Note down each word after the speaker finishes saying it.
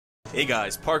Hey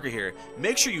guys, Parker here.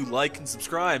 Make sure you like and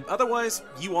subscribe, otherwise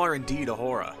you are indeed a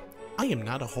horror. I am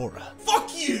not a horror.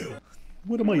 Fuck you!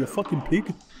 What am I, a fucking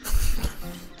pig?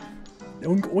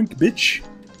 Oink oink, bitch.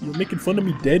 You're making fun of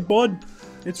me dead, bud?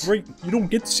 It's right, you don't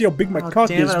get to see how big my cock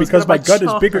is because my gut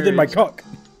is bigger than my cock.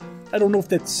 I don't know if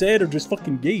that's sad or just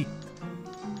fucking gay.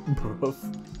 Bruv.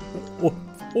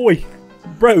 Oi,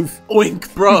 bruv. Oink,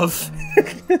 bruv.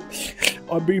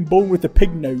 I'm being born with a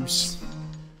pig nose.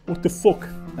 What the fuck?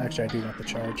 Actually, I do want the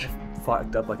charge.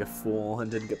 Fucked up like a fool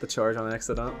and didn't get the charge on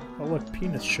accident. Oh look,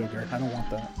 penis sugar. I don't want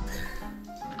that.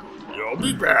 I'll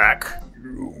be back.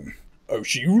 I'll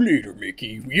see you later,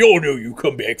 Mickey. We all know you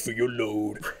come back for your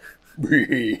load.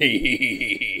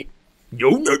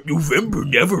 No Nut November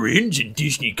never ends in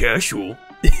Disney Castle.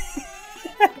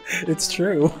 It's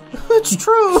true. It's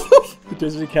true!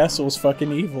 Disney Castle is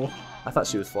fucking evil. I thought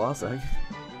she was flossing.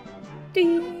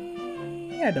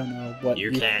 I don't know what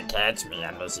You can't catch me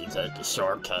unless you take a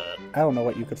shortcut. I don't know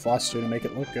what you could floss to make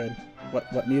it look good.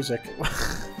 What music?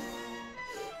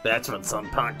 That's what some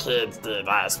punk kids did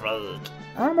last week.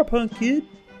 I'm a punk kid.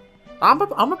 I'm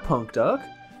a punk duck.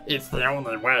 It's the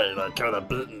only way they could have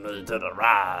beaten me to the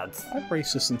rides. I'm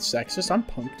racist and sexist. I'm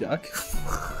punk duck.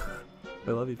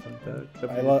 I love you, punk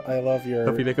duck. I love your.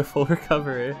 Hope you make a full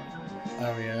recovery.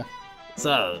 Oh yeah.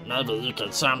 So, maybe you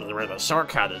can show me where the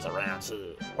shortcut is around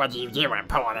here. What do you do when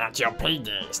pulling out your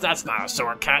penis? That's not a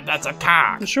shortcut, that's a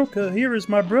cock. The shortcut here is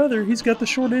my brother. He's got the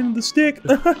short end of the stick.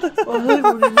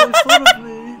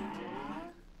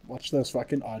 Watch those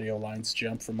fucking audio lines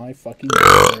jump from my fucking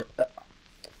brother.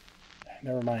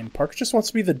 Never mind. Parker just wants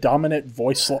to be the dominant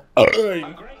voice.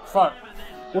 Fuck.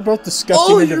 We're both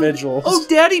disgusting individuals. Oh,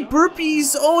 Daddy,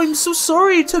 burpees! Oh, I'm so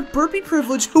sorry I took burpee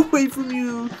privilege away from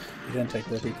you. You didn't take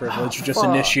burpee privilege. You just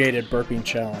initiated burping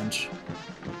challenge.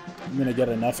 I'm gonna get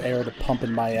enough air to pump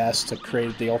in my ass to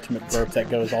create the ultimate burp that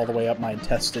goes all the way up my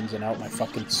intestines and out my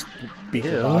fucking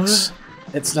speaker box.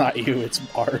 It's not you, it's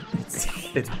art.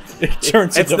 It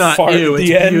turns into fart at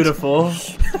the end. It's beautiful.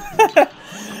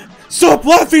 Stop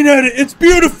laughing at it! It's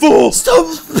beautiful!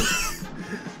 Stop!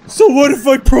 So what if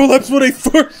I prolapse when I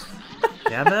first?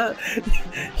 Damn it.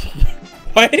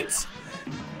 What?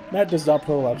 Matt does not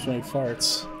prolapse when he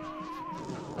farts.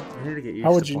 I need to get used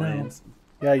How would to you planes.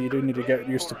 know? Yeah, you do need to get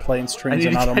used to planes, trains,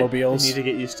 and automobiles. You need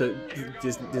to get used to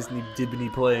Disney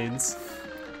dibbity planes.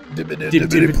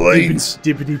 Dibbity planes.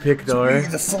 Dibbity Picdar.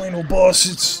 The final boss,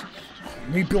 it's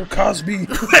me, Bill Cosby.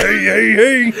 Hey,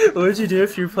 hey! What would you do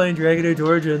if you were playing Dragon Age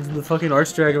Origins and the fucking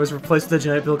Archdragon was replaced with a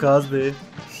giant Bill Cosby?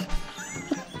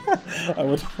 I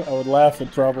would laugh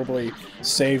and probably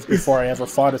save before I ever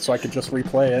fought it so I could just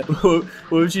replay it. What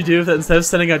would you do if instead of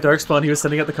sending out Darkspawn, he was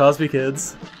sending out the Cosby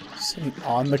Kids? Sitting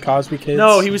on the Cosby Kids?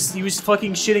 No, he was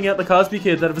fucking shitting out the Cosby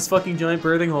Kids out of his fucking giant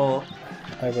birthing hole.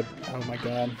 I would, oh my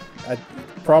god. I'd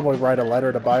probably write a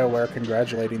letter to BioWare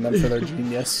congratulating them for their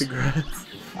genius. Congrats.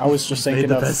 I was just thinking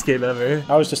Made the best game ever.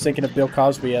 I was just thinking of Bill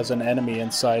Cosby as an enemy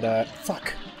inside,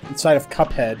 inside of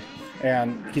Cuphead.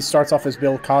 And he starts off as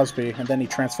Bill Cosby, and then he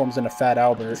transforms into Fat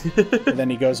Albert, and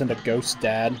then he goes into Ghost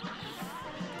Dad.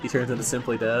 He turns into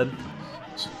Simply Dad.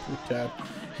 Simply Dad.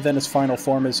 And then his final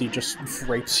form is he just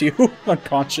rapes you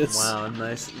unconscious. Wow,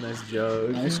 nice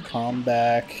joke. Nice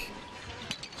comeback.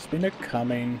 Speaking of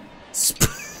coming,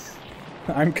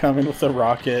 I'm coming with a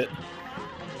rocket.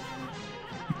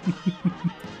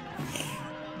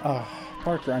 Ah,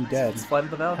 Parker, I'm dead. It's Flight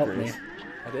of the Valkyries. Help me.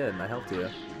 I did, and I helped you.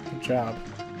 Good job.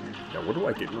 Now what do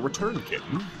I get in return,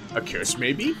 kitten? A kiss,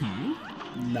 maybe?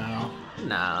 No.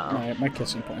 No. My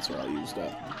kissing points are all used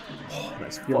up. Oh,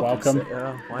 nice. You're welcome.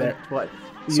 Why? What?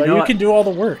 So you can do all the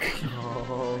work.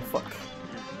 Oh, fuck.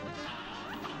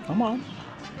 Come on.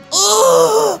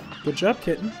 Good job,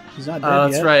 kitten. He's not dead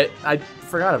That's yet. right. I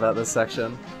forgot about this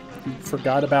section. You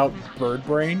forgot about Bird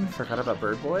Brain? Forgot about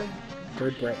Bird Boy?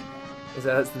 Bird Brain. Is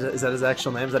that his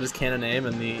actual name? Is that his canon name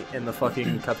in the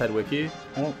fucking Cuphead wiki?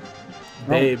 I don't...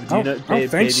 Babe, do you know? I don't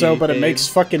think so, but it babe. makes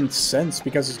fucking sense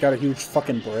because he's got a huge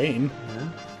fucking brain.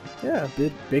 Yeah.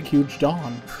 Yeah, big huge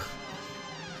Don.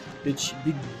 Big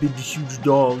huge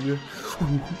dog.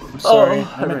 I'm sorry,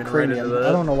 Oh, I meant ran right cranium. into that.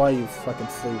 I don't know why you fucking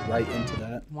flew right into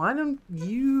that. Why don't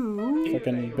you?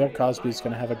 Fucking Bill Cosby's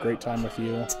gonna have a great time with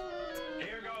you.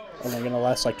 Only gonna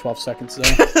last like 12 seconds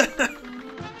though.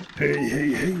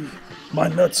 Hey, my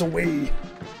nuts away.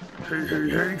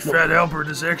 Hey, Fat Albert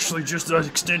is actually just an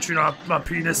extension of my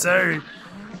penis, eh?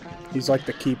 He's like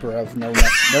the keeper of No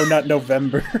Nut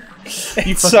November.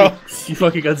 You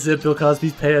fucking unzip Bill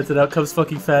Cosby's pants and out comes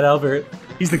fucking Fat Albert.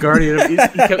 He's the guardian of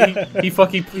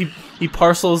he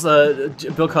parcels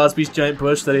Bill Cosby's giant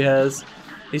bush that he has.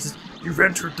 He says, You've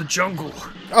entered the jungle.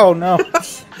 Oh no.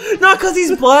 Not because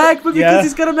he's black, but because Yeah.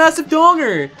 he's got a massive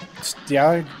donger.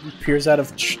 Yeah, he appears out of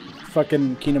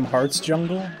fucking Kingdom Hearts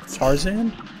jungle.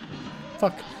 Tarzan?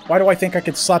 Fuck. Why do I think I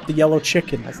could slap the yellow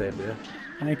chicken? I saved you.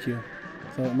 Thank you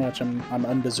so much. I'm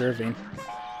undeserving.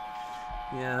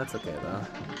 Yeah, that's okay though.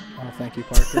 Oh, thank you,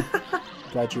 Parker.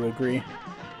 Glad you agree.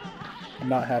 I'm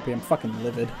not happy. I'm fucking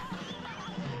livid.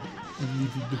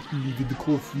 The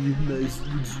coffee, nice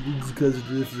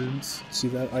reference. See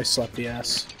that? I slapped the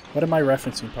ass. What am I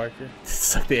referencing, Parker?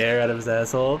 Suck the air out of his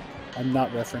asshole. I'm not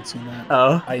referencing that.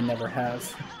 Oh. I never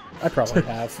have. I probably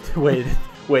have. Wait,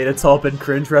 it's all been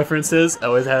cringe references?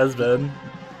 Always has been.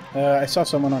 I saw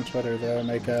someone on Twitter, though,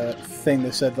 make a thing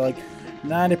that said, like,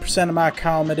 90% of my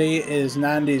comedy is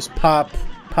 90s pop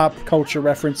culture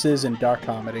references and dark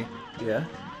comedy. Yeah?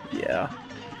 Yeah.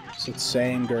 So it's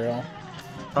same, girl.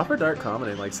 Proper dark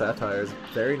comedy, like satire, is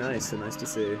very nice and nice to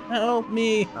see. Help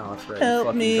me. Oh, that's right. Help you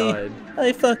fucking me. died.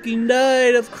 I fucking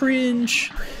died of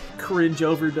cringe. Cringe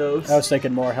overdose. I was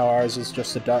thinking more how ours is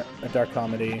just a dark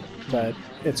comedy, but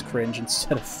it's cringe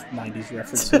instead of 90s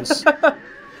references.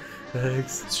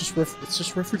 Thanks. It's just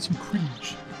referencing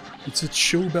cringe. It's a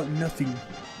show about nothing.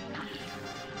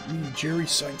 Me, Jerry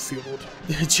Seinfeld.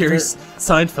 Jerry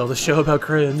Seinfeld, a show about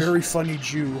cringe. Very funny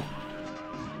Jew.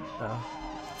 Oh.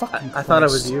 Fucking I thought it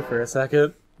was Christ. you for a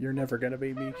second. You're never gonna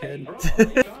be me, kid.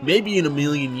 Maybe in a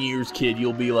million years, kid,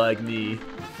 you'll be like me.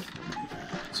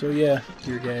 So yeah,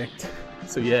 you're gay.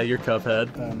 So yeah, you're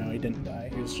Cuphead. Oh no, he didn't die.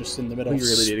 He was just in the middle We of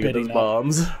really need to get those spitting up.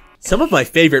 bombs. Some of my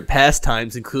favorite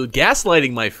pastimes include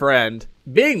gaslighting my friend,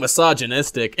 being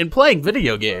misogynistic, and playing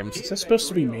video games. Is that supposed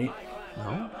to be me?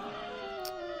 No?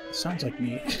 It sounds like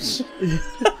me.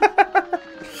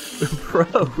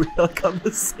 Bro, we like on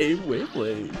the same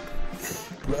wavelength.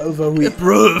 Bravo, we are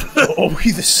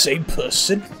we the same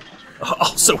person? I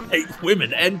also hate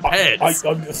women and pets.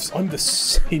 I'm the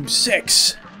same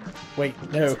sex. Wait,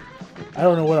 no. I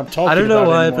don't know what I'm talking about I don't know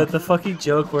why, anymore. but the fucking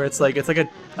joke where it's like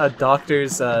a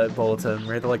doctor's bulletin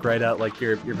where they like write out like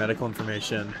your medical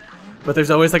information, but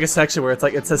there's always like a section where it's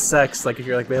like it says sex, like if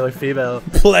you're like male or female.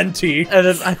 Plenty. And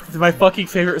then my fucking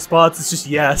favorite response is just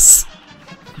yes.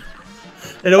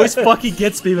 It always fucking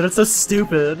gets me, but it's so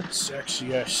stupid. Sex,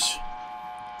 yes.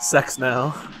 Sex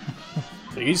now.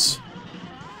 Please.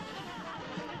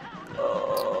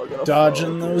 Oh, I gotta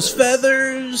Dodging focus. those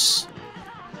feathers.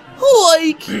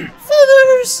 Like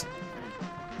feathers.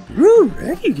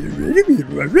 Ready, get ready, get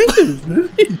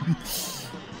ready.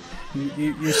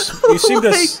 You seem to.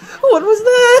 Like, what was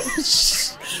that?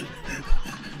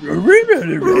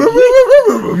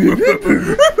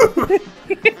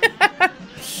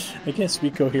 I can't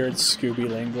speak coherent Scooby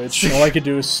language. All I can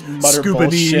do is mutter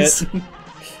Scubanese. bullshit.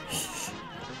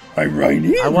 I'm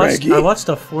Rainy. I watched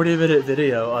a 40-minute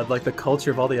video on like the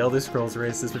culture of all the Elder Scrolls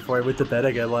races before I went to bed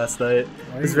again last night.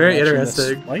 It's very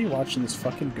interesting. Why are you watching this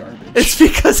fucking garbage? It's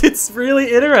because it's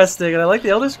really interesting, and I like the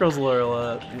Elder Scrolls lore a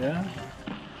lot. Yeah.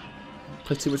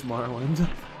 Play too much Morrowind. God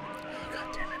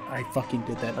damn it! I fucking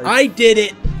did that. I did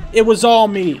it. It was all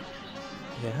me.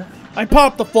 Yeah. I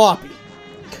popped the floppy.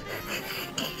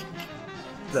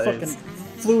 Nice. Fucking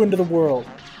flew into the world.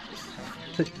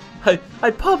 I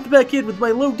popped back in with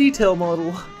my low detail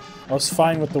model. I was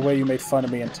fine with the way you made fun of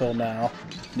me until now.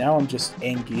 Now I'm just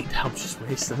angry. Now I'm just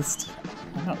racist.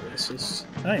 I'm not racist.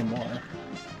 Not anymore. I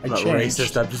I'm not changed.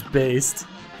 racist, I'm just based.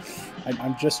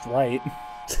 I'm just right.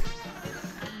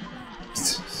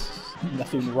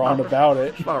 Nothing wrong about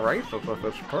it. Not racist,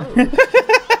 that's true.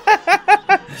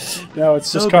 No,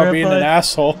 it's just No, called being an Grandpa.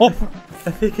 asshole.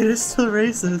 I think it is still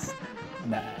racist.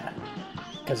 Nah.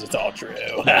 Because it's all true.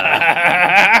 They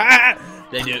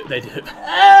do.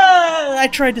 Ah, I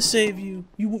tried to save you.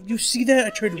 You see that? I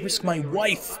tried to risk my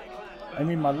wife. I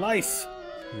mean my life.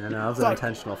 Yeah, no, that was an Fuck.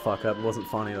 intentional fuck up. It wasn't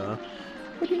funny though.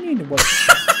 What do you mean it was?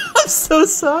 I'm so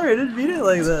sorry. I didn't mean it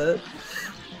like that.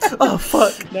 Oh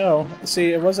fuck. No.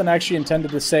 See, it wasn't actually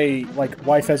intended to say, like,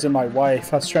 wife as in my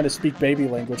wife. I was trying to speak baby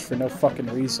language for no fucking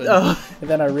reason. Oh. And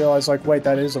then I realized, like, wait,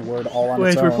 that is a word all on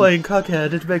Wait, its own. we're playing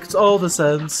Cuphead. It makes all the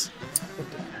sense.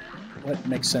 What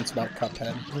makes sense about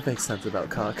Cuphead? What makes sense about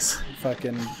cocks?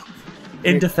 Fucking...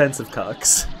 In defense of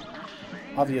cocks.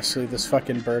 Obviously, this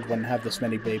fucking bird wouldn't have this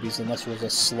many babies unless it was a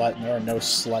slut, and there are no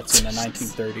sluts in the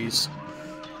 1930s.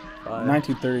 The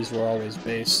 1930s were always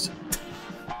based.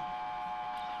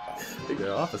 I think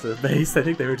they're opposite based. I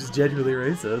think they were just genuinely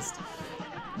racist.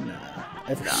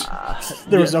 Nah.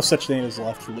 There was no such thing as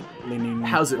left-leaning,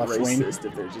 How's it left-wing. racist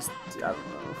if they're just, I don't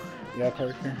know. Yeah,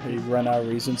 Parker? You run out of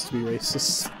reasons to be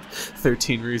racist.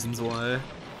 13 reasons why.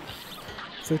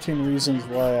 13 reasons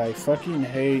why I fucking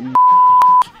hate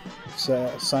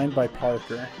signed by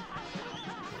Parker.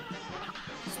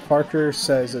 Parker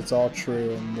says it's all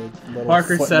true, and the little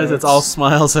Parker says footnotes, it's all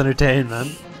smiles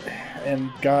entertainment.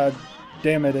 and god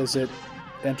damn it, is it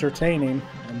entertaining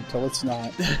until it's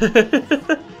not.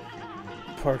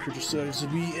 Parker decides to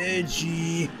be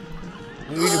edgy.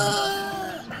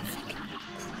 Oh, fucking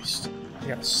Christ. I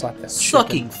gotta slap that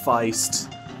Sucking chicken.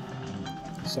 feist.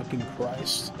 Sucking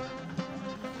Christ.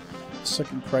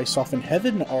 Sucking Christ off in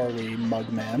heaven, are we,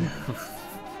 Mugman?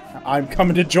 I'm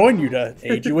coming to join you to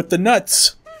aid you with the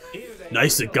nuts.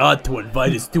 Nice of God to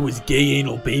invite us to his gay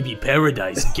anal baby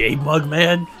paradise, gay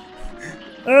Mugman.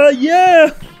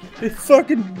 Yeah! It's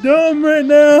fucking dumb right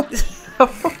now.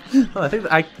 I think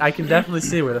I can definitely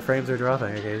see where the frames are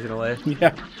dropping occasionally.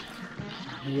 Yeah.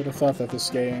 I would have thought that this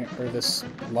game, or this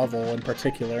level in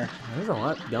particular. There's a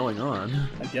lot going on.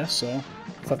 I guess so.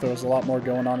 I thought there was a lot more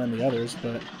going on in the others,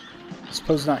 but I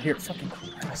suppose not here. Fucking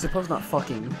I suppose not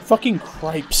fucking. fucking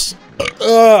cripes.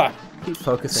 Ugh! I keep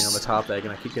focusing on the top egg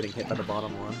and I keep getting hit by the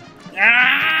bottom one.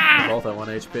 Ah! We're both at 1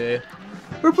 HP.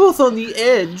 We're both on the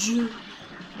edge.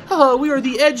 Haha, we are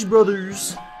the Edge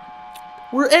Brothers.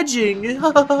 We're edging.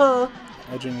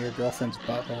 Edging your girlfriend's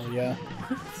butthole, yeah.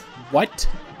 What?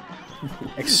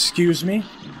 Excuse me?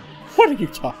 What are you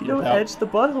talking You don't about? edge the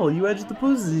butthole, you edge the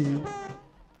pussy.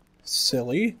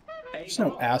 Silly. There's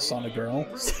no ass on a girl.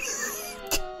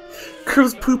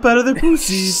 Girls poop out of their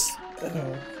pussies.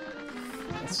 Ugh.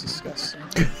 That's disgusting.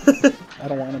 I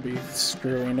don't want to be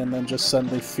screwing and then just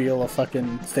suddenly feel a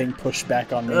fucking thing pushed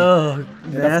back on me. Oh,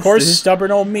 And of course,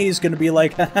 stubborn old me is gonna be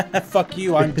like, fuck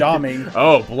you, I'm doming.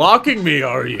 Oh, blocking me,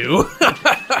 are you?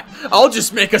 I'll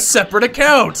just make a separate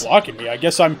account. Blocking me, I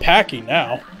guess I'm packing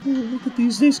now. Oh, look at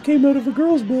these, these came out of a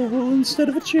girl's butthole instead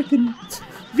of a chicken.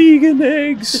 Vegan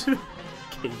eggs.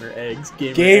 Gamer eggs.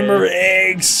 Gamer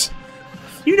eggs.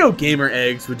 You know, gamer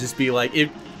eggs would just be like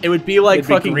it would be like It'd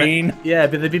be fucking green. Yeah,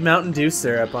 but they'd be Mountain Dew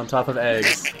syrup on top of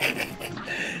eggs,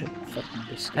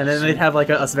 and then they'd have like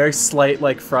a very slight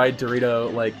like fried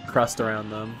Dorito like crust around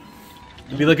them.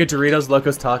 It'd be like a Doritos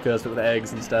Locos Tacos but with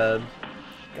eggs instead.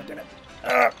 God damn it.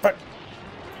 Fuck.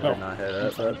 I did not hit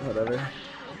it, but whatever.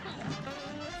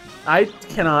 I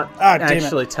cannot damn it.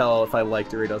 actually tell if I like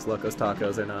Doritos Locos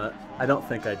Tacos or not. I don't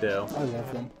think I do. I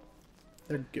love them.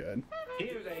 They're good.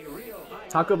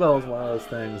 Taco Bell is one of those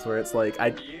things where it's like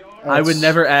I would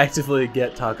never actively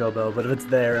get Taco Bell, but if it's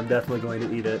there, I'm definitely going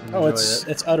to eat it and enjoy it.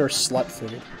 It's utter slut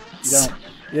food.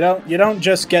 You don't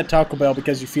just get Taco Bell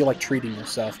because you feel like treating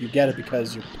yourself. You get it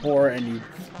because you're poor and you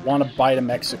want to bite a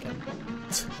Mexican.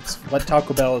 That's what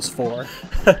Taco Bell is for.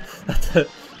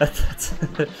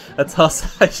 That's also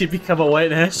how you become a white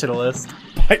nationalist.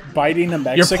 Biting a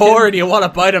Mexican? You're poor and you want to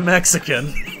bite a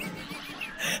Mexican.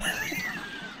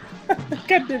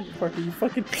 God damn it, Parker, you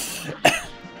fucking...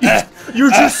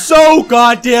 You're just so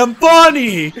goddamn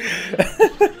funny!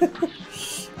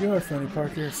 You are funny,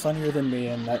 Parker. You're funnier than me,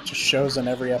 and that just shows in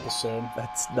every episode.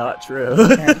 That's not true.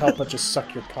 I can't help but just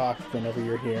suck your cock whenever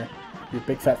you're here. Your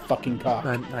big fat fucking cock.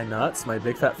 My nuts? My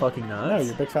big fat fucking nuts? No,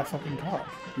 your big fat fucking cock.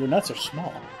 Your nuts are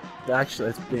small. Actually,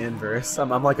 it's the inverse. I'm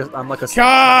like a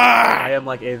Ah! I am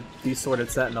like a desorted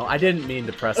sentinel. I didn't mean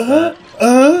to press that.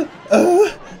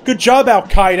 Good job, Al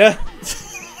Qaeda.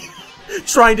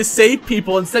 Trying to save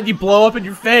people, instead you blow up in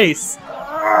your face.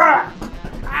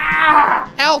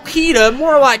 Al Qaeda,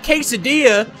 more like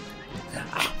quesadilla.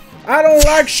 I don't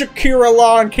like Shakira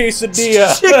Law and quesadilla.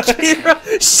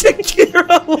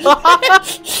 Shakira Law.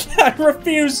 I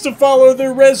refuse to follow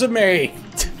their resume.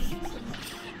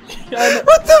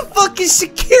 What the fuck is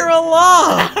Shakira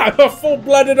Law? I'm a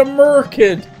full-blooded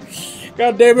American.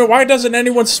 God damn it, why doesn't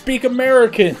anyone speak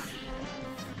American?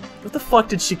 What the fuck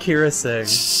did Shakira sing?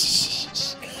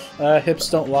 Hips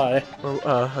don't lie.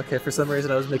 Okay, for some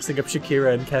reason I was mixing up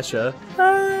Shakira and Kesha.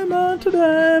 I'm on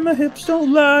today, my hips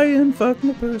don't lie, and fuck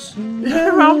my person.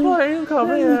 I'm playing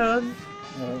Cuphead.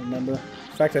 I don't remember.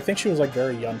 In fact, I think she was like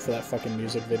very young for that fucking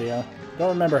music video. Don't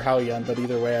remember how young, but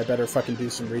either way, I better fucking do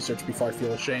some research before I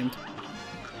feel ashamed.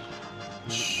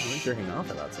 You weren't jerking off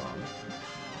at that song.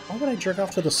 Why would I jerk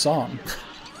off to the song?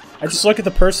 I just look at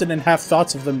the person and have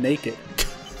thoughts of them naked.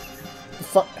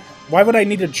 Why would I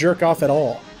need to jerk off at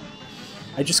all?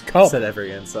 I just come. Said every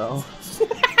incel.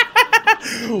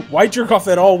 Why jerk off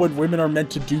at all when women are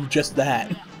meant to do just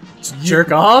that?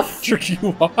 Jerk off? Jerk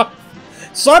you off?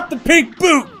 Slap the pink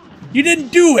boot! You didn't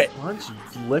do it! Why don't you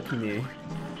lick me?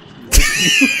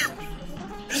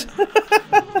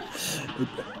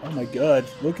 Oh my god,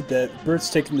 look at that. Bird's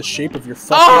taking the shape of your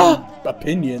fucking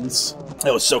opinions.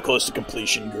 That was so close to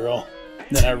completion, girl.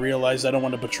 Then I realized I don't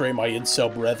want to betray my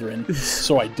incel brethren,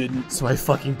 so I didn't. So I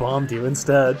fucking bombed you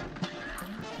instead.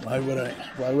 Why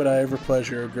would I ever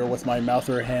pleasure a girl with my mouth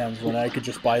or hands when I could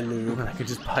just buy lube? I could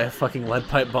just buy a fucking lead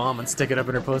pipe bomb and stick it up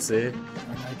in her pussy. And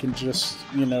I can just,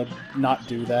 you know, not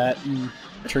do that and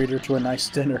treat her to a nice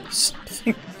dinner or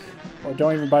something. Or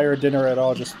don't even buy her a dinner at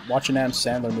all, just watch an Adam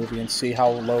Sandler movie and see how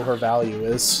low her value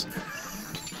is.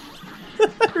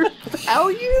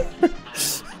 Value?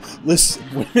 Listen,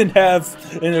 women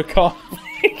have an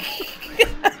economy.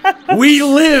 We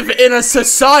live in a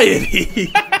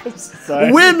society!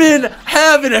 Women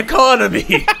have an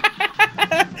economy!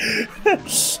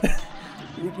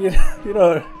 you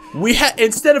know,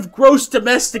 instead of gross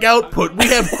domestic output, we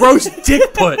have gross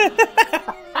dick put.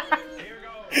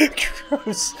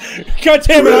 Gross. God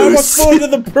damn it, I almost flew into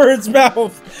the bird's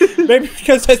mouth. Maybe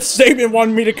because that statement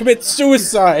wanted me to commit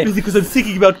suicide. Because I'm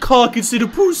thinking about cock instead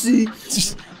of pussy.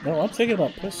 No, I'm thinking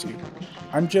about pussy.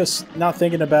 I'm just not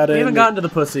thinking about it. We haven't gotten to the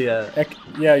pussy yet.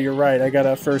 Yeah, you're right. I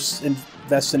gotta first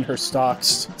invest in her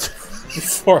stocks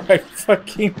before I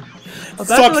fucking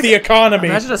fuck the economy.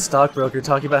 Imagine a stockbroker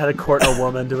talking about how to court a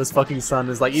woman to his fucking son.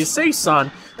 Is like, you see,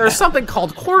 son, there's something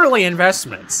called quarterly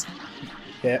investments.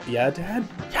 Yeah, Dad?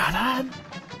 Yeah, Dad?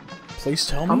 Please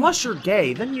tell me. Unless you're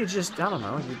gay, then you just, I don't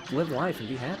know, you live life and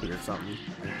be happy or something.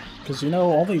 Because, you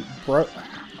know, only bros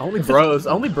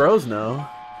know.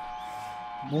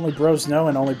 Only bros know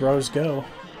and only bros go.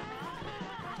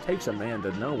 Takes a man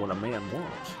to know what a man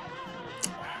wants.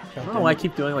 God I don't know why I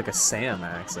keep doing like a Sam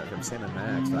accent. I'm Sam and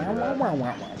Max. When I do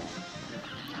that.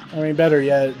 I mean, better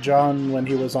yet, John, when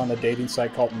he was on a dating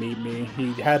site called Meet Me,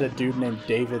 he had a dude named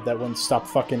David that wouldn't stop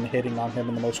fucking hitting on him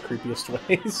in the most creepiest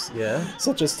ways. Yeah?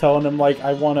 Such as telling him, like,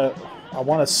 I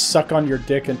wanna suck on your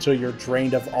dick until you're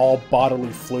drained of all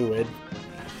bodily fluid.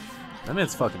 That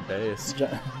man's fucking based.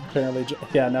 Apparently,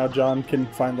 yeah, now John can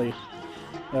finally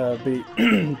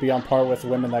be on par with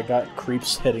women that got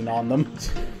creeps hitting on them.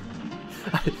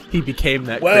 He became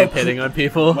that creep hitting on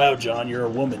people. Wow, John, you're a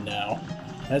woman now.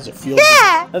 How does it feel?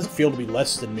 How does it feel to be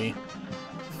less than me?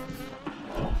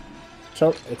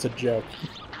 So it's a joke.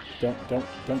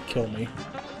 Don't kill me.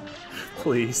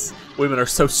 Please, women are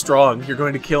so strong. You're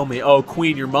going to kill me. Oh,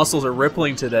 Queen, your muscles are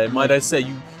rippling today. Might I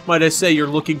say you're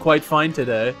looking quite fine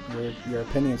today. Your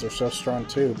opinions are so strong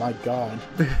too. My God,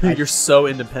 you're so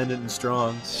independent and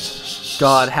strong.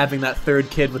 God, having that third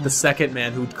kid with the second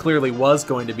man who clearly was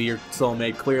going to be your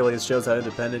soulmate clearly shows how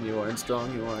independent you are and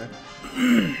strong you are.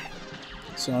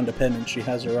 So independent, she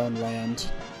has her own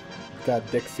land. Got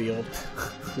dick field.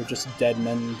 We're just dead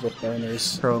men with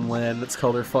burners. Her own land. That's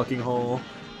called her fucking hole.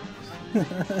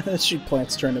 She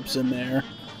plants turnips in there.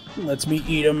 Lets me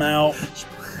eat them out.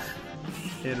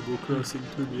 Animal Crossing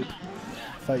turnip.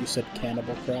 I thought you said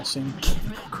Cannibal Crossing.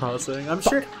 Cannibal Crossing.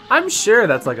 I'm sure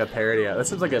that's like a parody. That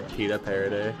seems like a PETA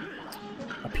parody.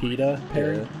 A PETA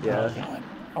parody? Yeah. Oh God.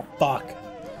 Oh fuck.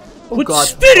 Oh God.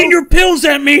 Spitting your pills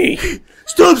at me!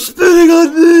 Stop spitting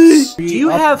on me! Do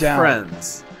you Up, have down.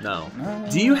 friends? No.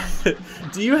 Do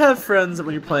you have friends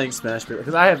when you're playing Smash Bros?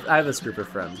 Because I have this group of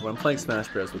friends when I'm playing Smash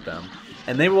Bros with them,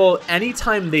 and they will,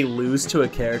 anytime they lose to a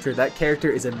character, that character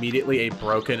is immediately a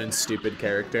broken and stupid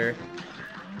character.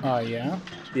 Oh yeah.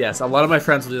 Yes, a lot of my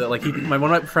friends will do that. Like one of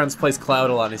my friends plays Cloud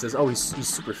a lot, and he says, "Oh, he's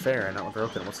super fair and not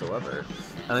broken whatsoever."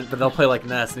 And but they'll play like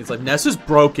Ness, and he's like, "Ness is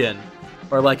broken."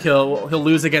 Or like he'll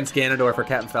lose against Ganondorf or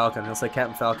Captain Falcon. He'll say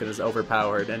Captain Falcon is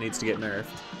overpowered and needs to get nerfed.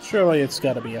 Surely it's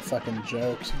got to be a fucking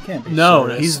joke. He can't be. No,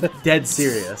 serious. he's dead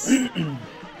serious.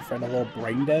 Friend a little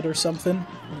brain dead or something.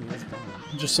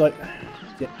 Just like,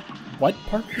 yeah, what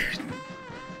Parker?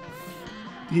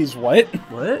 He's what?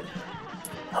 What?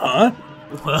 Huh?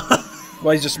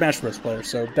 Well, he's a Smash Bros. Player,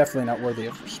 so definitely not worthy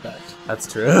of respect.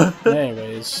 That's true.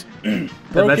 Anyways, The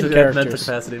broken mental characters.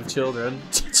 capacity of children.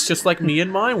 It's just like me and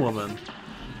my woman.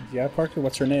 Yeah, Parker.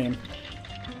 What's her name?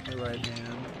 My right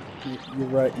hand.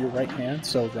 Your right hand.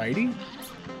 So righty.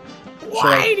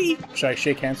 Righty. Should I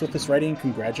shake hands with this righty and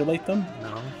congratulate them?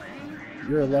 No.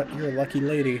 You're a lucky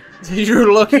lady. You're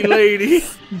a lucky lady.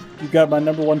 You got my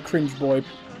 #1 cringe boy,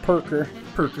 Perker.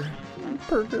 Perker.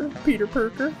 Peter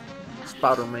Perker.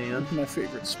 Spider-Man. My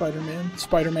favorite Spider-Man.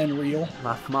 Spider-Man real.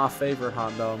 My favorite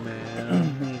hot dog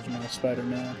man. He's my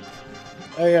Spider-Man.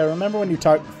 Oh yeah, remember when you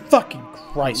talked... Fucking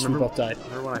Christ, we both died.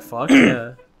 Remember when I fucked?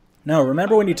 Yeah. No,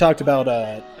 remember when you talked about,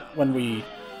 when we...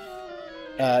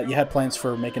 you had plans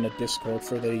for making a Discord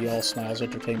for the All Smiles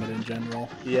Entertainment in general.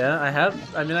 Yeah, I have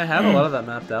a lot of that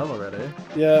mapped out already.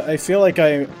 Yeah, I feel like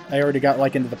I already got,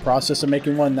 like, into the process of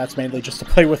making one. That's mainly just to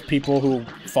play with people who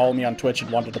follow me on Twitch and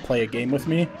wanted to play a game with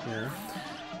me. Yeah.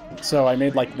 So I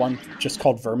made, like, one just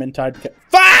called Vermintide.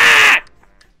 Fuck!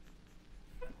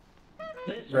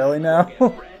 Really now?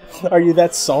 Are you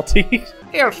that salty?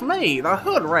 It's me, the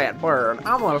hood rat bird.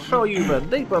 I'm gonna show you the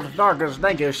deepest, darkest,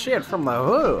 dankest shit from the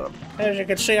hood. As you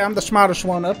can see, I'm the smartest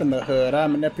one up in the hood. I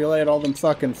manipulate all them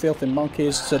fucking filthy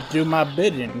monkeys to do my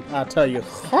bidding. I tell you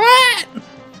what?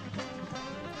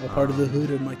 What part of the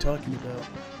hood am I talking about?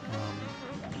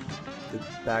 The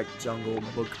Back Jungle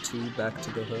Book 2, Back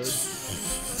to the Hood.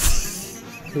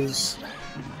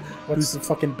 What's the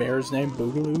fucking bear's name?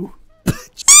 Boogaloo?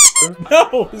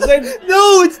 No, his name,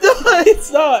 No, it's not!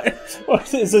 it's not.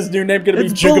 What is his new name gonna be?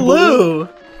 It's Jigabaloo?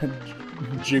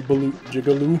 Baloo!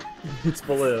 Jigaloo. It's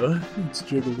Baloo. It's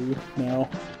Jigaloo now.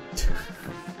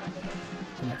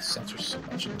 I'm gonna censor so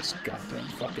much of this goddamn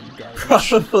fucking garbage.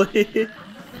 Probably.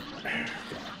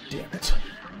 Damn it.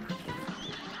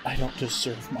 I don't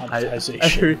deserve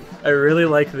monetization. I really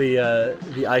like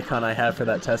the icon I have for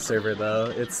that test server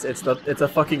though. It's a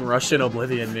fucking Russian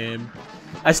Oblivion meme.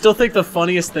 I still think the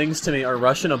funniest things to me are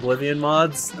Russian Oblivion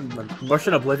mods,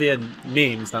 Russian Oblivion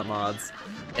memes, not mods,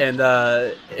 and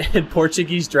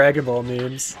Portuguese Dragon Ball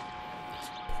memes.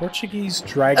 Portuguese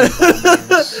Dragon Ball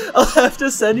memes. I'll have to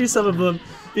send you some of them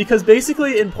because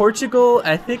basically in Portugal,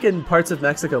 I think in parts of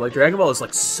Mexico, like Dragon Ball is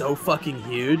like so fucking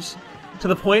huge. To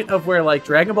the point of where, like,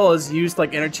 Dragon Ball is used,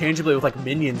 like, interchangeably with, like,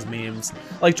 Minions memes.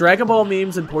 Like, Dragon Ball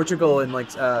memes in Portugal and, like,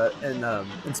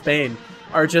 in Spain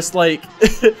are just, like,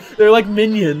 they're like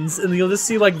Minions, and you'll just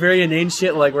see, like, very inane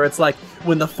shit, like, where it's, like,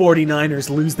 when the 49ers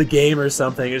lose the game or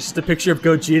something. It's just a picture of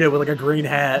Gogeta with, like, a green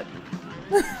hat.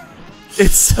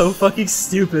 It's so fucking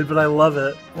stupid, but I love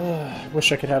it.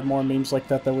 Wish I could have more memes like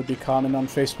that would be common on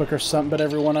Facebook or something, but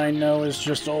everyone I know is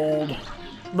just old.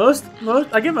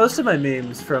 I get most of my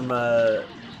memes from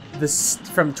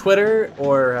from Twitter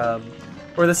or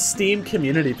the Steam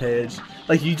community page.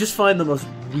 Like you just find the most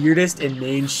weirdest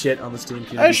inane shit on the Steam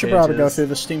community. I should probably go through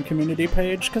the Steam community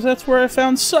page because that's where I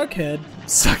found Suckhead.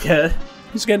 Suckhead.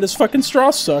 He's getting his fucking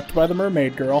straw sucked by the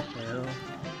mermaid girl. Yeah.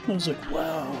 I was like,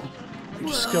 wow, I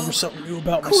discover something new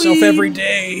about myself every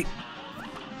day.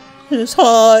 It's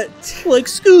hot. Like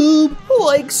Scoob.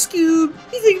 Like Scoob.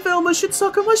 You think Velma should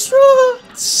suck on my straw?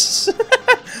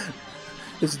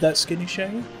 Is that Skinny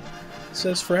Shaggy?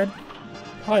 Says Fred.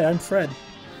 Hi, I'm Fred.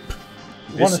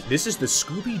 This is the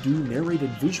Scooby-Doo narrated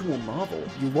visual novel.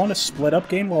 You want to split up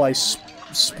game while I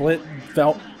split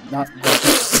not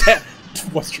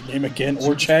what's your name again?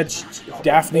 Orange Head?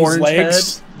 Daphne's Orange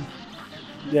legs?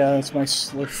 Head? Yeah, that's my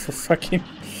slur for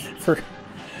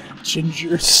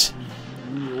gingers.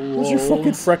 Those are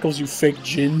fucking freckles, you fake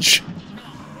ginge.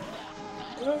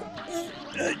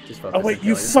 Oh wait,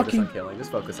 you fucking...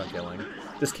 Just focus on killing.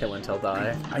 Just kill until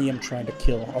die. I am trying to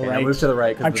kill, alright? Now move to the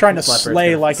right. I'm trying to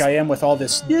slay like I am with all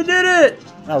this... You did it!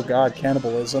 Oh god,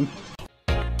 cannibalism.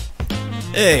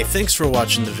 Hey, thanks for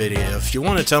watching the video. If you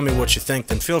want to tell me what you think,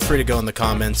 then feel free to go in the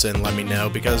comments and let me know,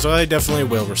 because I definitely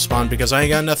will respond, because I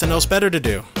ain't got nothing else better to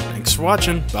do. Thanks for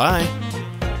watching. Bye.